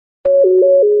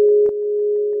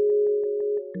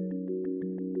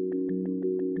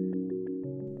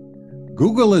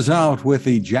Google is out with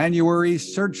the January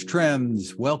search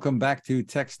trends. Welcome back to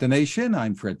Techstination.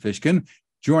 I'm Fred Fishkin.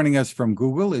 Joining us from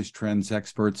Google is trends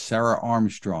expert Sarah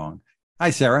Armstrong. Hi,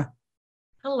 Sarah.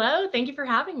 Hello, thank you for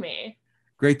having me.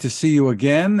 Great to see you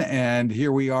again. And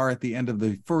here we are at the end of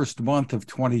the first month of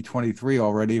 2023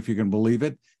 already, if you can believe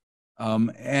it.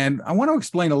 And I want to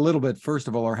explain a little bit, first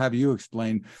of all, or have you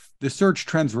explain the search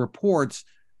trends reports.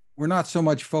 We're not so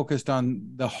much focused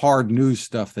on the hard news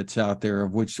stuff that's out there,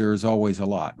 of which there's always a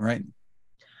lot, right?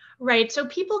 Right, so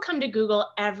people come to Google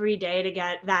every day to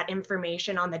get that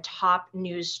information on the top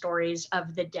news stories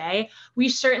of the day. We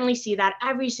certainly see that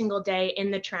every single day in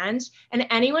the trends, and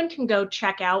anyone can go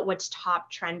check out what's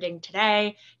top trending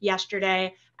today,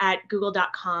 yesterday at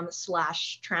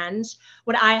google.com/trends.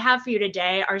 What I have for you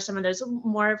today are some of those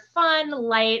more fun,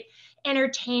 light,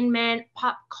 entertainment,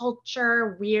 pop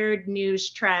culture, weird news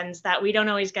trends that we don't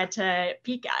always get to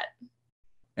peek at.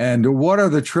 And what are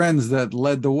the trends that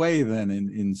led the way then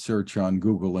in search on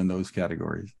Google in those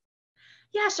categories?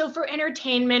 Yeah, so for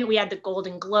entertainment, we had the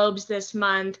Golden Globes this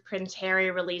month. Prince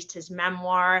Harry released his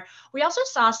memoir. We also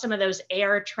saw some of those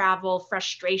air travel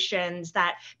frustrations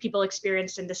that people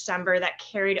experienced in December that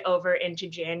carried over into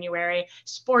January.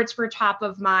 Sports were top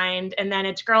of mind, and then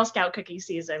it's Girl Scout cookie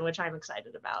season, which I'm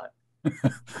excited about.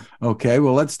 Okay,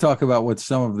 well, let's talk about what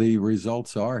some of the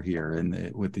results are here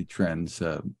with the trends.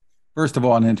 First of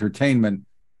all, in entertainment,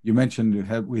 you mentioned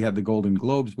we had the Golden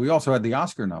Globes. We also had the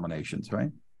Oscar nominations, right?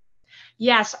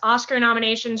 Yes, Oscar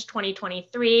nominations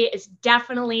 2023 is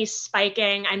definitely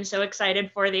spiking. I'm so excited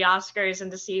for the Oscars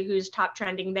and to see who's top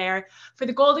trending there. For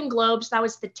the Golden Globes, that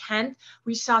was the 10th.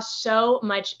 We saw so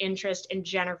much interest in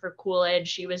Jennifer Coolidge.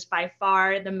 She was by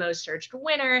far the most searched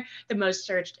winner, the most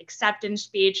searched acceptance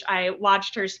speech. I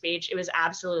watched her speech. It was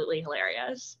absolutely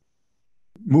hilarious.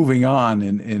 Moving on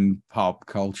in pop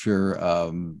culture,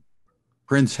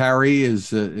 Prince Harry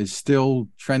is still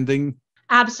trending.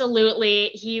 Absolutely.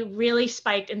 He really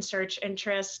spiked in search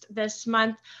interest this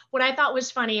month. What I thought was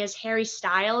funny is Harry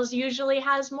Styles usually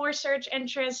has more search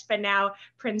interest, but now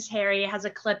Prince Harry has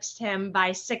eclipsed him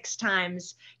by 6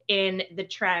 times in the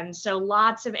trends. So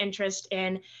lots of interest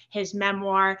in his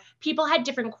memoir. People had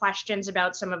different questions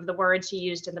about some of the words he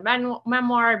used in the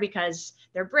memoir because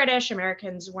they're British.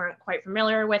 Americans weren't quite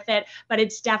familiar with it, but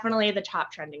it's definitely the top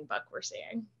trending book we're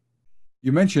seeing.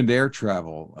 You mentioned air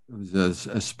travel. It was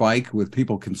a spike with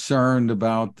people concerned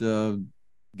about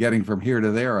getting from here to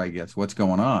there, I guess. What's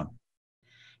going on?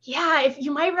 Yeah, if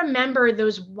you might remember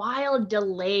those wild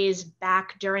delays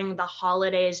back during the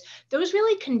holidays, those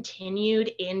really continued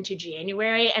into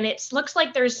January. And it looks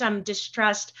like there's some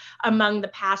distrust among the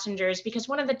passengers because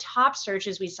one of the top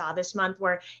searches we saw this month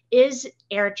were, is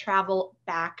air travel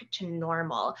back to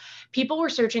normal? People were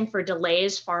searching for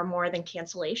delays far more than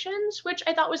cancellations, which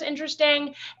I thought was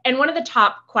interesting. And one of the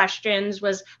top questions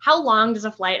was, how long does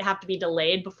a flight have to be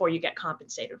delayed before you get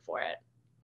compensated for it?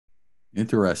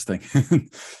 Interesting.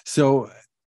 So,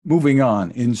 moving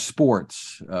on in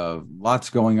sports, lots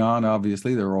going on.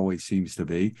 Obviously, there always seems to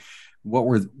be. What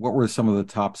were some of the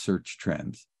top search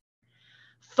trends?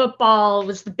 Football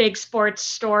was the big sports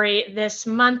story this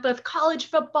month, both college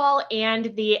football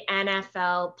and the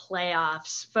NFL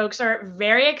playoffs. Folks are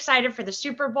very excited for the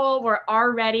Super Bowl. We're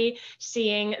already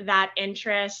seeing that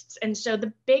interest. And so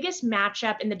the biggest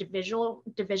matchup in the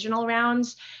divisional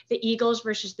rounds, the Eagles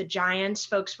versus the Giants,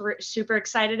 folks were super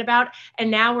excited about. And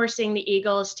now we're seeing the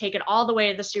Eagles take it all the way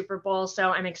to the Super Bowl. So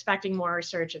I'm expecting more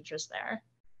research interest there.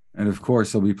 And of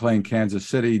course, they'll be playing Kansas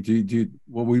City.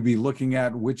 Will we be looking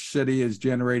at which city is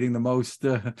generating the most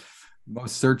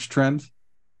search trends?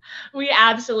 We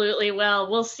absolutely will.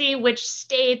 We'll see which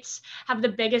states have the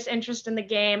biggest interest in the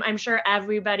game. I'm sure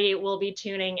everybody will be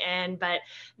tuning in, but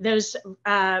those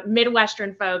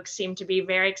Midwestern folks seem to be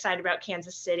very excited about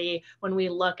Kansas City when we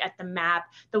look at the map.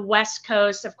 The West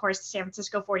Coast, of course, the San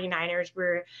Francisco 49ers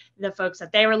were the folks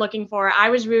that they were looking for. I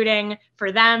was rooting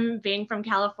for them, being from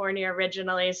California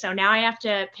originally. So now I have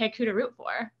to pick who to root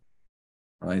for.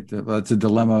 Right, that's a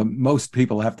dilemma most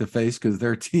people have to face because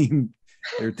their teams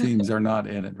are not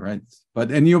in it, right?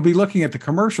 And you'll be looking at the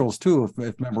commercials too,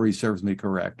 if memory serves me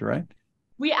correct, right?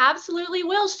 We absolutely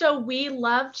will. So we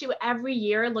love to every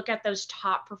year look at those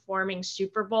top performing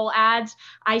Super Bowl ads.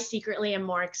 I secretly am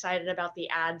more excited about the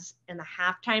ads in the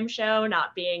halftime show,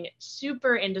 not being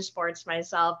super into sports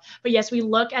myself. But yes, we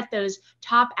look at those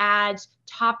top ads,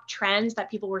 top trends that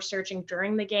people were searching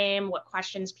during the game, what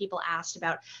questions people asked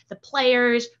about the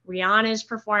players. Rihanna's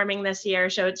performing this year,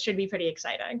 so it should be pretty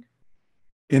exciting.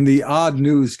 In the odd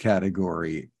news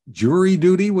category, jury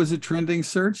duty was a trending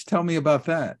search. Tell me about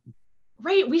that.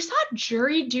 Right. We saw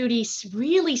jury duty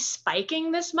really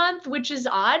spiking this month, which is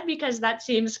odd because that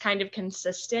seems kind of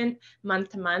consistent month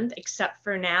to month, except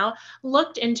for now.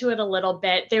 Looked into it a little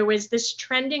bit. There was this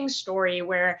trending story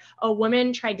where a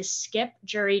woman tried to skip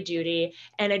jury duty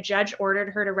and a judge ordered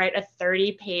her to write a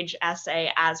 30-page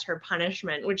essay as her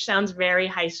punishment, which sounds very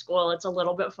high school. It's a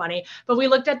little bit funny. But we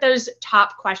looked at those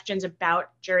top questions about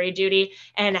jury duty,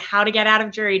 and how to get out of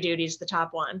jury duty is the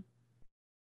top one.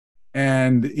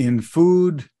 And in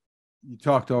food, you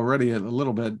talked already a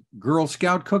little bit, Girl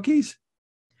Scout cookies?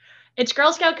 It's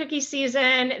Girl Scout cookie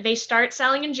season. They start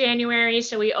selling in January,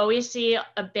 so we always see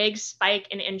a big spike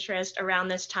in interest around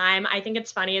this time. I think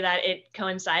it's funny that it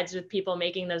coincides with people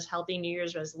making those healthy New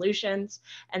Year's resolutions,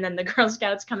 and then the Girl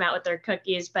Scouts come out with their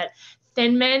cookies. But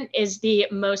Thin Mint is the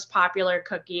most popular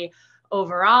cookie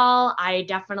overall. I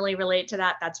definitely relate to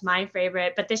that. That's my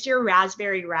favorite. But this year,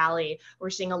 Raspberry Rally, we're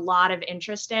seeing a lot of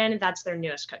interest in. That's their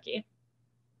newest cookie.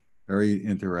 Very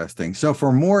interesting. So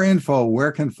for more info,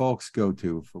 where can folks go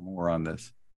to for more on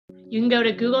this? You can go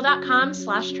to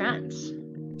google.com/trends.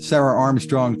 Sarah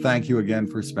Armstrong, thank you again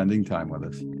for spending time with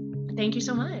us. Thank you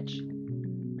so much.